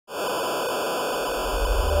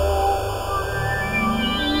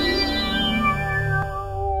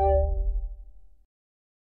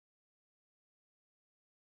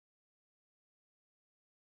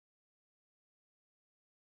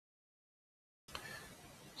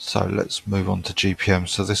So let's move on to GPM.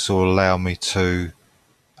 So this will allow me to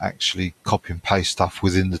actually copy and paste stuff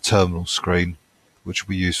within the terminal screen, which will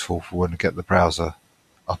be useful for when I get the browser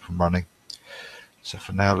up and running. So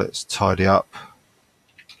for now, let's tidy up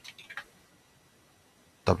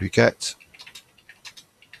wget,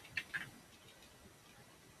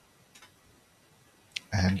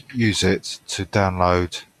 and use it to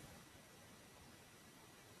download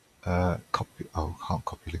copy. Oh, I can't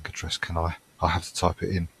copy link address, can I? I have to type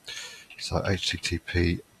it in. So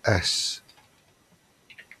https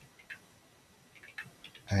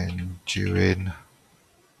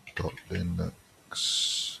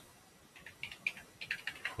enduin.linux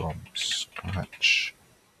from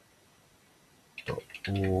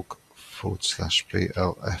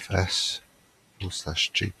scratch.org/BLFS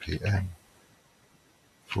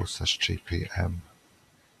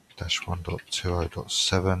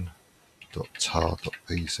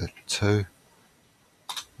GPM/GPM-1.20.7.tar.bz2,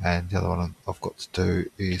 and the other one I've got to do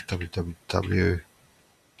is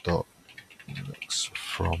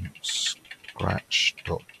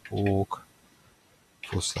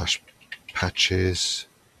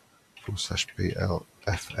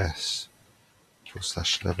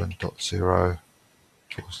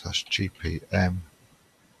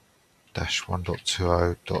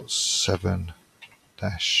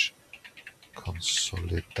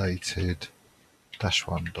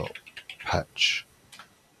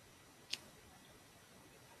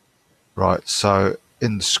Right, so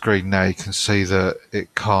in the screen now you can see that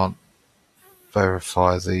it can't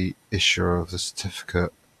verify the issuer of the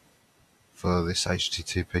certificate for this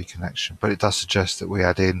HTTP connection, but it does suggest that we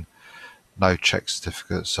add in no check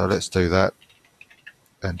certificate. So let's do that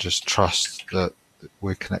and just trust that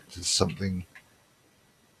we're connected to something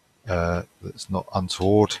that's not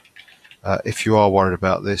untoward. If you are worried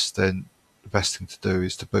about this, then the best thing to do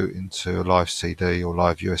is to boot into a live CD or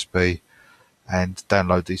live USB and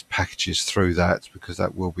download these packages through that, because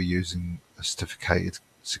that will be using a certificated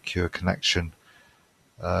secure connection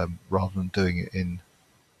rather than doing it in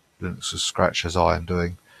Linux from scratch as I am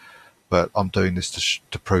doing. But I'm doing this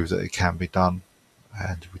to prove that it can be done,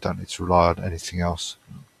 and we don't need to rely on anything else,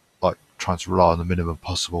 like trying to rely on the minimum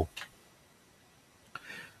possible.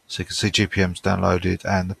 So you can see GPM's downloaded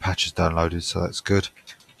and the patch is downloaded, so that's good.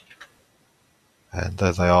 And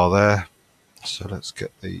there they are there. So let's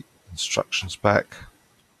get the instructions back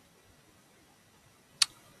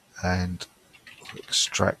and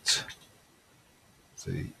extract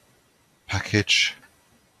the package.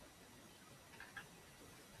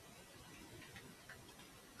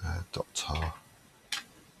 .tar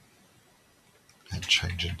and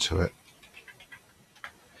change into it.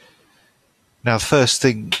 Now the first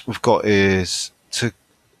thing we've got is to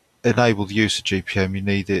enable the use of GPM, you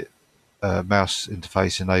need it mouse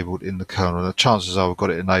interface enabled in the kernel. The chances are we've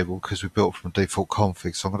got it enabled because we built from a default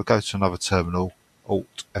config. So I'm going to go to another terminal,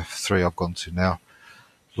 Alt F3 I've gone to now,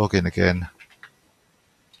 log in again,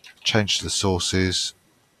 change to the sources,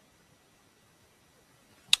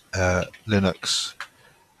 Linux.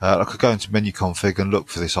 I could go into menu config and look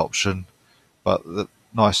for this option, but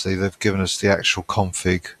nicely they've given us the actual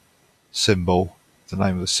config symbol, the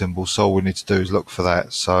name of the symbol, so all we need to do is look for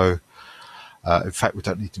that. So in fact we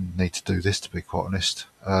don't need to do this, to be quite honest.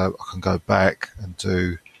 I can go back and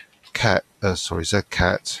do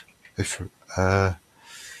zcat if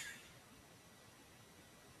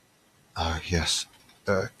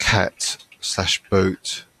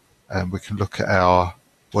cat/boot, and we can look at our,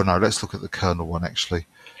 well no, let's look at the kernel one actually,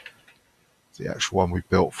 the actual one we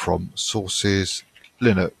built from sources,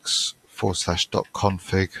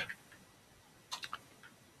 linux/.config,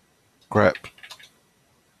 grep,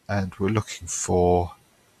 and we're looking for,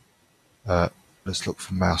 let's look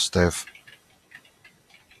for mouse dev.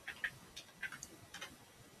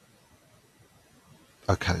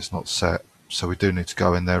 Okay, it's not set, so we do need to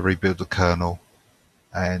go in there, rebuild the kernel,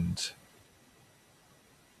 and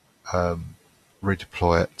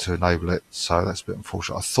redeploy it to enable it. So that's a bit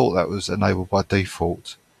unfortunate. I thought that was enabled by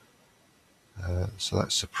default, so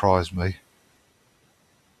that surprised me.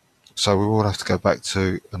 So we will have to go back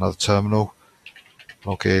to another terminal,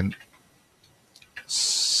 log in,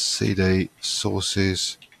 cd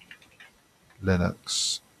sources,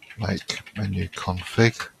 Linux, make menu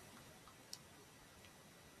config,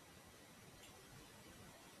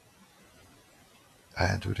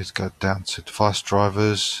 and we just go down to device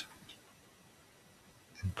drivers,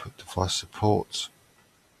 input device support,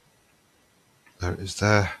 there it is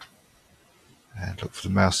there, and look for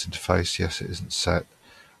the mouse interface. Yes, it isn't set,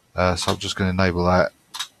 so I'm just going to enable that,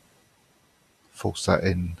 force that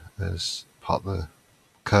in as part of the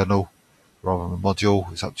kernel, rather than a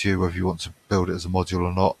module. It's up to you whether you want to build it as a module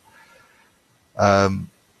or not.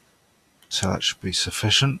 So that should be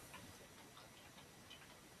sufficient.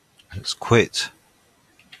 Let's quit,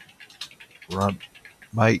 run,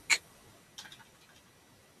 make.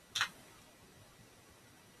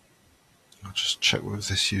 I'll just check whether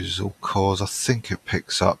this uses all cores. I think it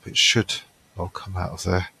picks up. It should. I'll come out of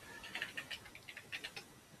there.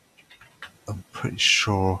 I'm pretty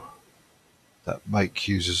sure that make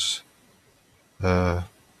uses the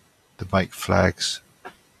make flags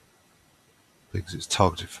because it's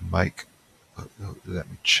targeted for make. But let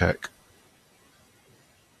me check.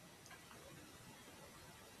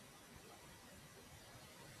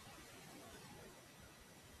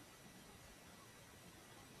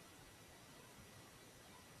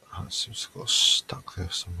 Oh, it seems to have got stuck there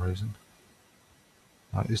for some reason.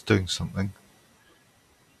 No, it is doing something.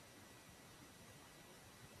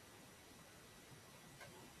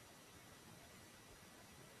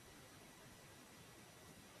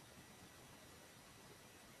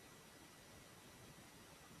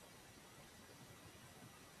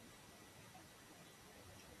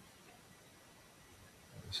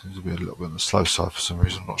 It seems to be a little bit on the slow side for some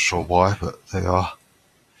reason. I'm not sure why, but they are.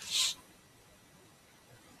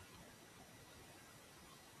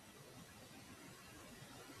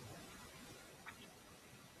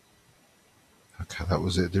 Okay, that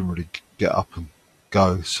was it. It didn't really get up and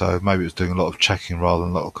go, so maybe it was doing a lot of checking rather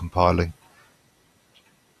than a lot of compiling.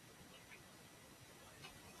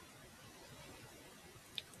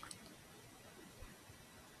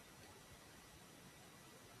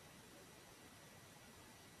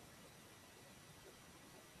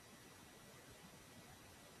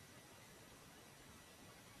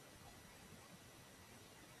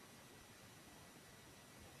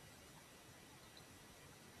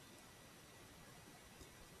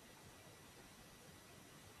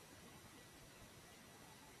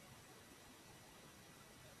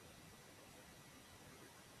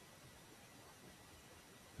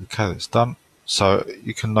 Okay, that's done. So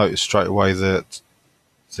you can notice straight away that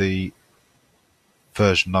the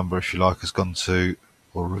version number, if you like, has gone to,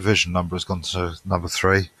 or revision number has gone to number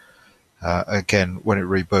 3. Again, when it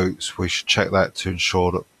reboots, we should check that to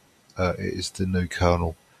ensure that it is the new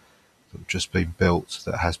kernel that have just been built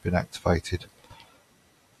that has been activated.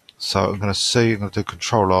 So I'm going to do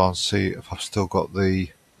Control R and see if I've still got the.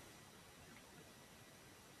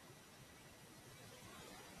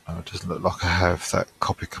 It doesn't look like I have that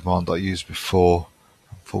copy command I used before.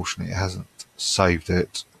 Unfortunately, it hasn't saved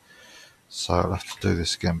it. So I'll have to do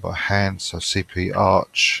this again by hand. So cp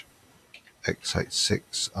arch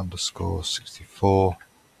x86_64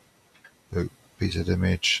 boot bz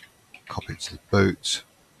image, copy it to the boot,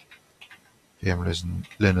 VM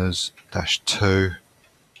Linux-2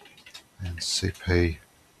 and cp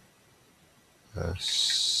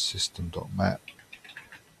system.map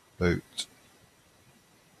boot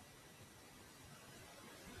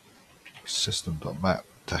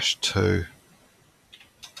system.map-2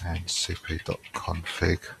 and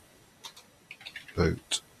cp.config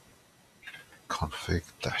boot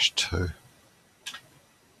config-2.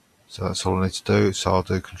 So that's all I need to do. So I'll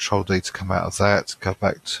do Control D to come out of that, go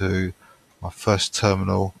back to my first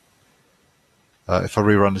terminal. If I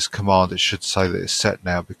rerun this command, it should say that it's set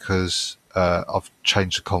now because I've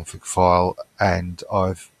changed the config file and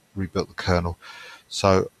I've rebuilt the kernel.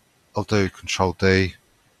 So I'll do Control D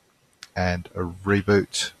and a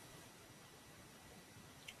reboot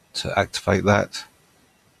to activate that.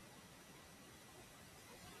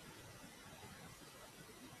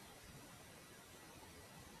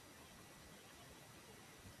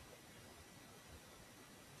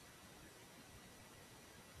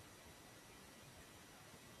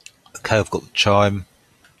 Okay, I've got the chime,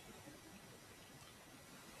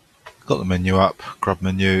 got the menu up, grub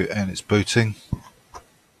menu, and it's booting.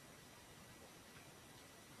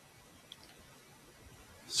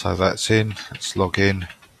 So that's in. Let's log in.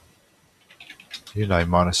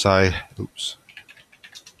 -a. Oops.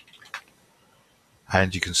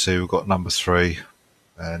 And you can see we've got number 3,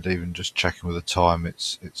 and even just checking with the time,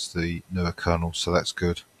 it's the newer kernel, so that's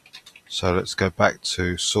good. So let's go back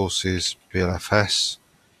to sources, BLFS,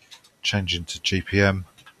 change into GPM,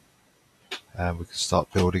 and we can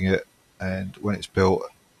start building it. And when it's built,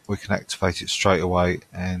 we can activate it straight away,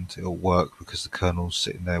 and it'll work because the kernel's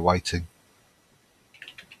sitting there waiting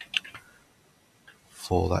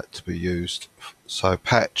for that to be used. So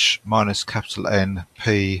patch -N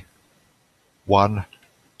P1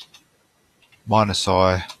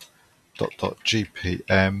 -I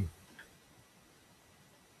 .gpm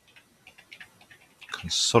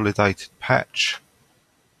consolidated patch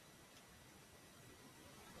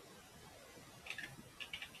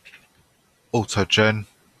AutoGen.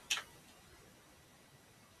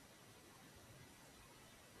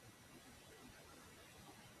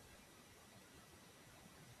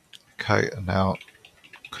 Okay, and now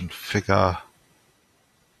configure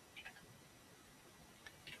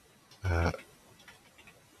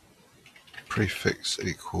prefix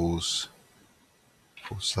equals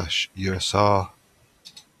 /usr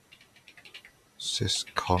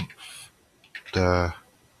sysconf dir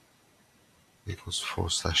equals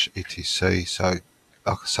 /etc. So, like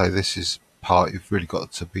I say, this is part you've really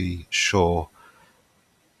got to be sure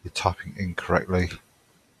you're typing incorrectly,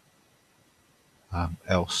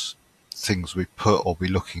 else things we put will be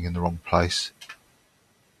looking in the wrong place.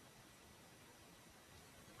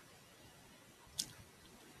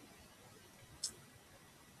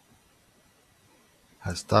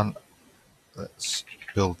 Has done. Let's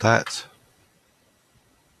build that.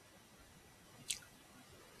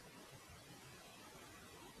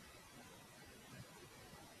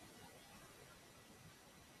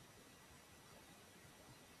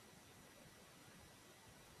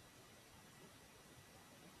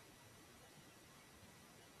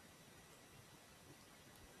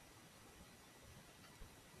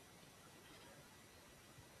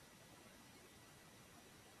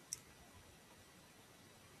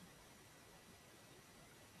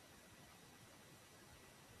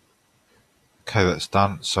 Okay, that's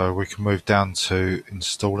done. So we can move down to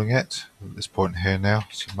installing it at this point here now.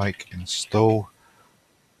 So make install.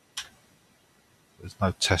 There's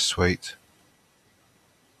no test suite.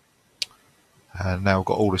 And now we've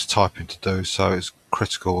got all this typing to do, so it's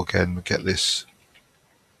critical again to get this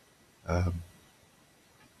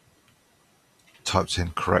typed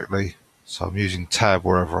in correctly. So I'm using tab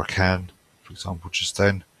wherever I can, for example, just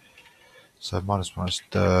then. So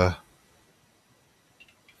 -dir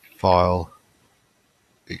file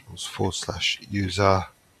equals /user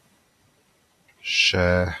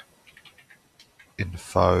share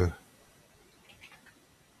info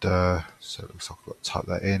dir. So it looks like I've got to type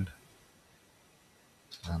that in.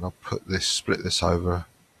 And I'll split this over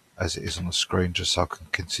as it is on the screen just so I can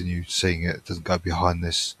continue seeing it. It doesn't go behind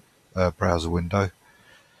this browser window.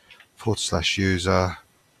 /user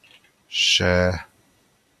share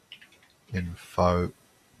info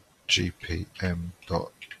gpm.info.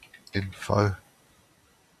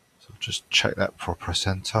 So just check that before I press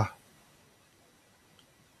enter.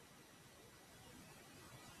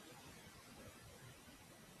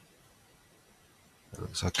 It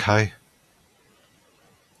looks okay.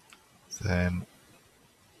 Then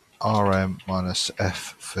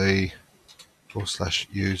rm-fv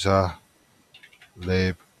 /user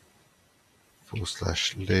lib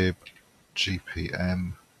 /lib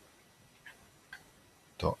gpm.a.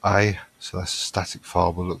 So that's a static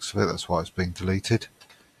file by the looks of it, that's why it's being deleted.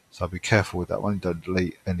 So be careful with that one, don't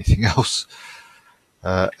delete anything else.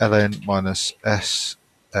 ln-sfv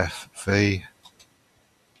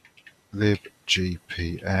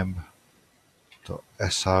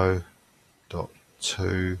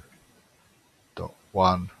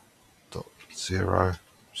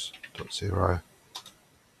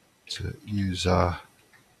to user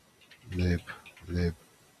libgpm.so.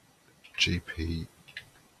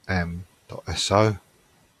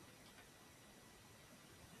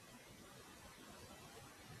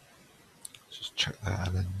 Just check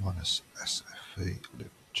that, ln-sfv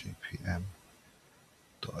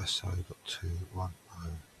libgpm.so.210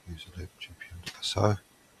 user libgpm.so.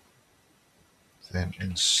 Then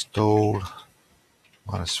install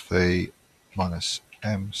 -v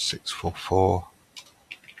 -m644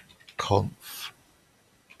 conf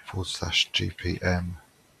 /gpm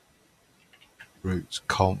root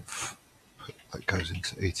conf. That goes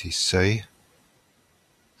into etc.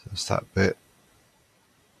 So that's that bit.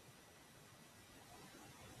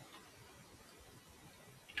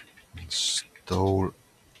 Install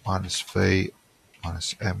 -v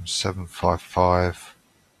 -m755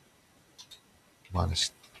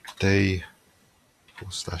 -d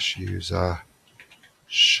 /user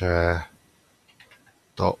share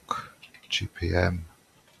doc gpm.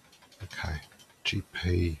 Okay,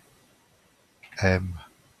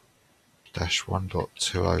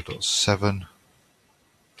 Gpm-1.20.7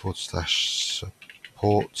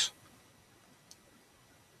 /support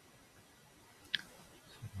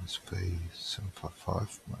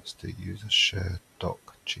 -v755 -d user share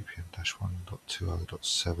doc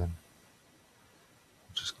Gpm-1.20.7.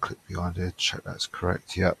 Just click behind it, check that's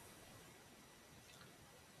correct. Yep.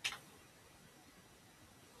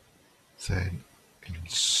 Then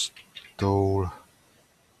install.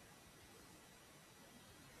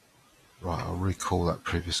 Right, I'll recall that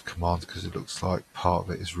previous command because it looks like part of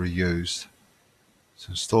it is reused. So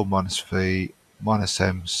install -v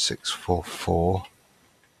 -m644.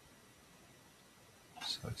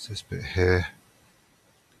 So it's this bit here.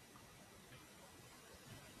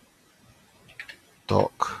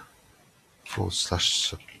 Doc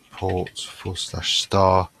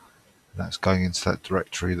 /support/star, and that's going into that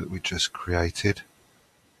directory that we just created.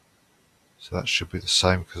 So that should be the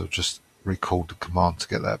same because I've just recalled the command to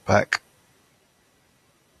get that back.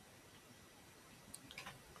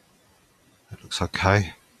 It looks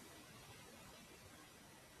okay.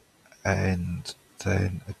 And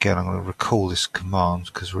then again, I'm going to recall this command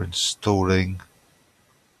because we're installing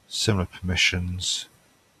similar permissions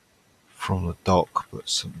from the doc, but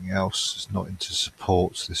something else is not into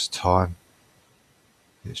supports this time.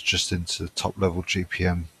 It's just into the top level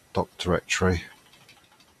GPM doc directory.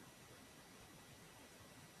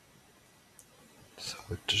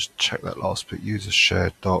 So just check that last bit, user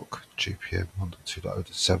shared doc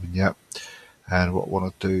Gpm-1.20.7, yep. And what I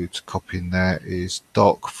want to do to copy in there is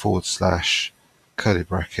doc / curly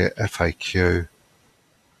bracket FAQ,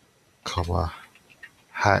 comma,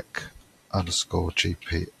 hack underscore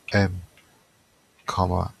GPM,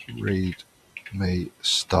 comma, read me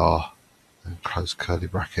star, and close curly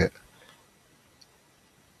bracket.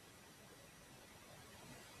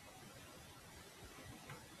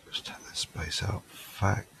 Just take that space out,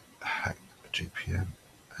 hack GPM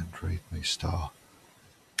and read me star.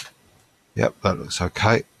 Yep, that looks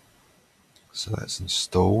okay. So that's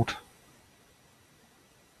installed.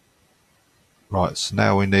 Right, so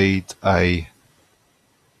now we need a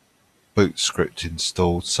boot script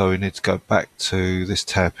installed. So we need to go back to this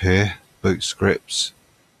tab here, boot scripts.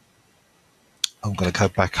 I'm going to go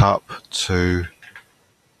back up to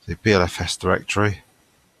the BLFS directory.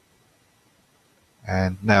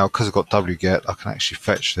 And now, because I've got wget, I can actually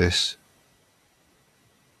fetch this.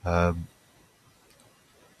 In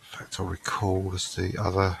fact, I'll recall there's the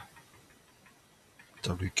other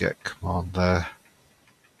wget command there.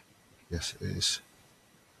 Yes, it is.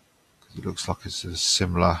 Because it looks like it's a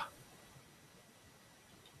similar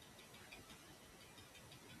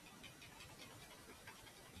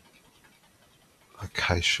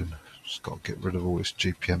location. Just got to get rid of all this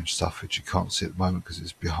GPM stuff, which you can't see at the moment because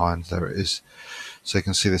it's behind. There it is. So you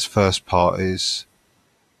can see this first part is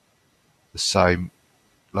the same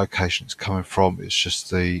location it's coming from. It's just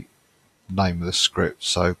the name of the script.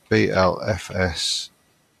 So BLFS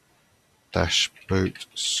boot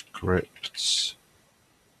scripts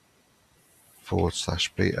 /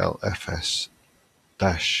 BLFS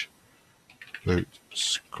boot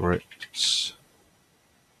scripts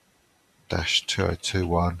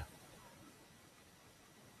 -2021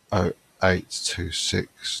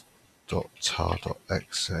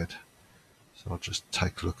 0826.tar.xz. So I'll just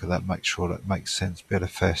take a look at that, make sure that makes sense.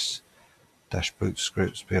 BLFS boot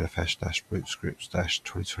scripts, BLFS boot scripts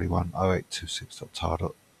 -2021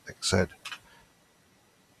 0826.tar.xz.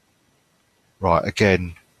 Right,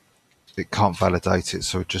 again, it can't validate it,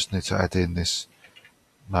 so we just need to add in this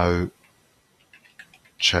no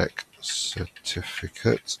check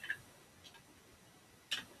certificate.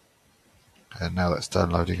 And now that's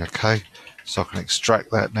downloading okay. So I can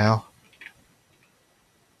extract that now.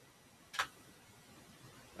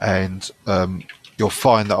 And you'll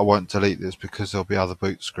find that I won't delete this because there'll be other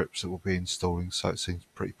boot scripts that we'll be installing, so it seems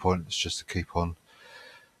pretty pointless just to keep on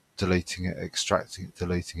deleting it, extracting it,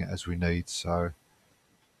 deleting it as we need. So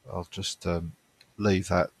I'll just leave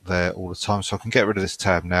that there all the time. So I can get rid of this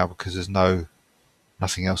tab now because there's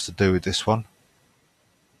nothing else to do with this one.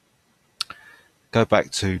 Go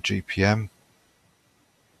back to GPM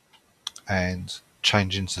and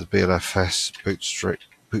change into the BLFS boot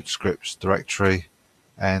scripts directory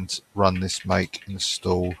and run this make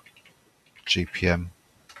install GPM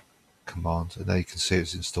command. And there you can see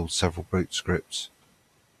it's installed several boot scripts.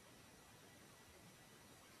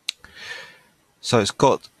 So it's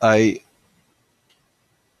got a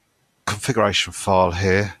configuration file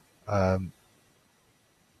here,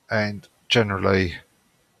 and generally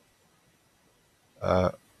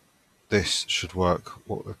this should work.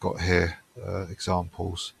 What we've got here,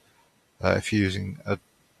 examples. If you're using a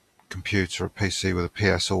computer, a PC with a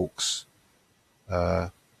PS-aux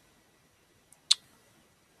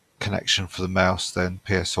connection for the mouse, then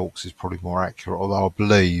PS-aux is probably more accurate, although I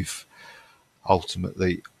believe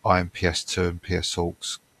ultimately IMPS2 and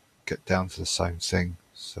PS-aux get down to the same thing.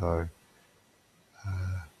 So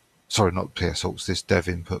sorry, not PS-aux, this dev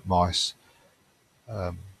input mice.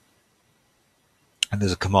 And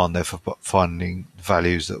there's a command there for finding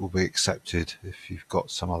values that will be accepted if you've got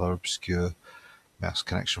some other obscure mouse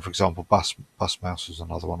connection. For example, bus mouse was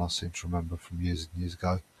another one I seem to remember from years and years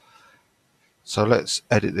ago. So let's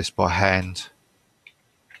edit this by hand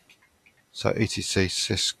So etc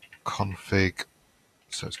sysconfig,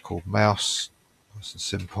 so it's called mouse, nice and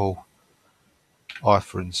simple. I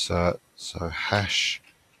for insert, so hash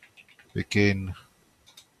begin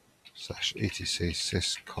 / etc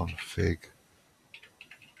sysconfig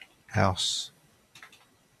mouse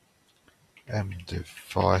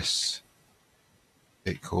mdevice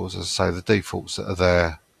equals, as I say, the defaults that are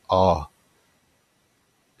there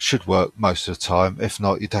should work most of the time. If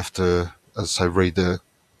not, you'd have to, as I say,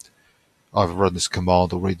 either run this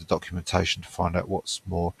command or read the documentation to find out what's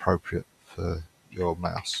more appropriate for your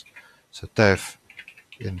mouse. So dev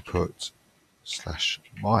input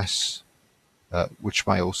 /mice, which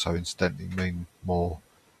may also incidentally mean more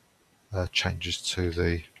changes to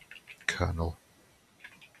the kernel.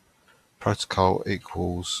 Protocol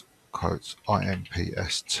equals quote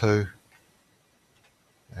IMPS2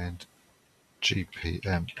 and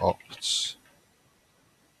Gpm-opt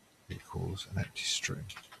equals an empty string,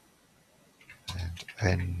 and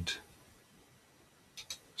end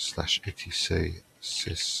 /etc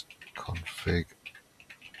sysconfig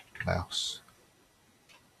mouse,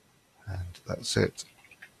 and that's it.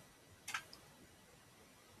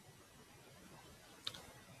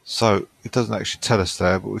 So it doesn't actually tell us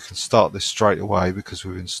there, but we can start this straight away because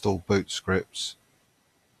we've installed boot scripts.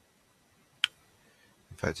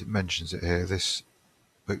 In fact, it mentions it here, this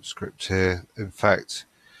boot script here. In fact,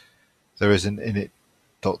 there is an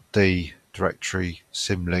init.d directory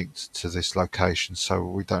symlinked to this location, so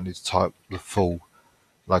we don't need to type the full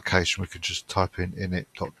location. We could just type in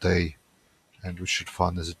init.d and we should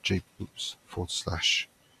find there's a GPM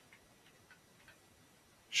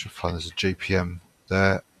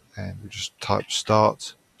there, and we just type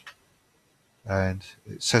start and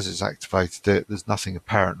it says it's activated it. There's nothing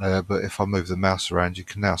apparent there, but if I move the mouse around, you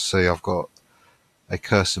can now see I've got a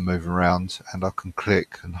cursor moving around and I can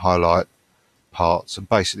click and highlight parts, and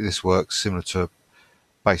basically this works similar to a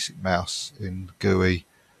basic mouse in GUI,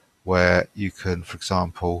 where you can, for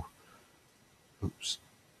example,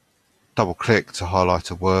 double click to highlight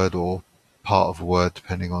a word or part of a word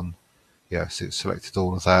depending on, yes, it's selected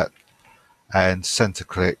all of that, and center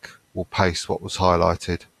click will paste what was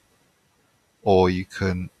highlighted, or you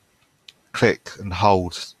can click and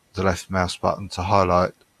hold the left mouse button to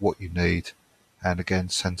highlight what you need, and again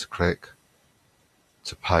center click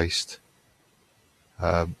to paste.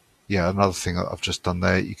 Another thing that I've just done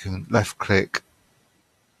there, you can left click,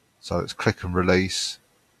 so it's click and release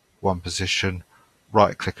one position,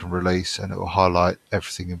 right click and release, and it will highlight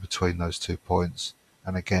everything in between those 2 points,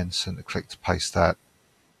 and again center click to paste that.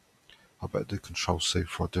 I better do Control-C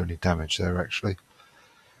before I do any damage there actually.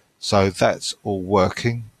 So that's all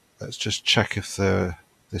working. Let's just check if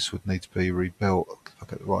this would need to be rebuilt. If I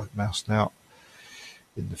get the right mouse now.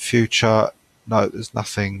 In the future, no, there's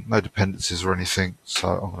nothing, no dependencies or anything, so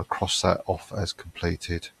I'm going to cross that off as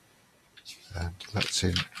completed. And that's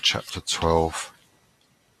in chapter 12,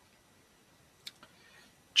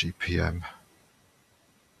 GPM.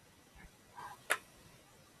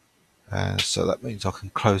 And so that means I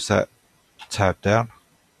can close that tab down.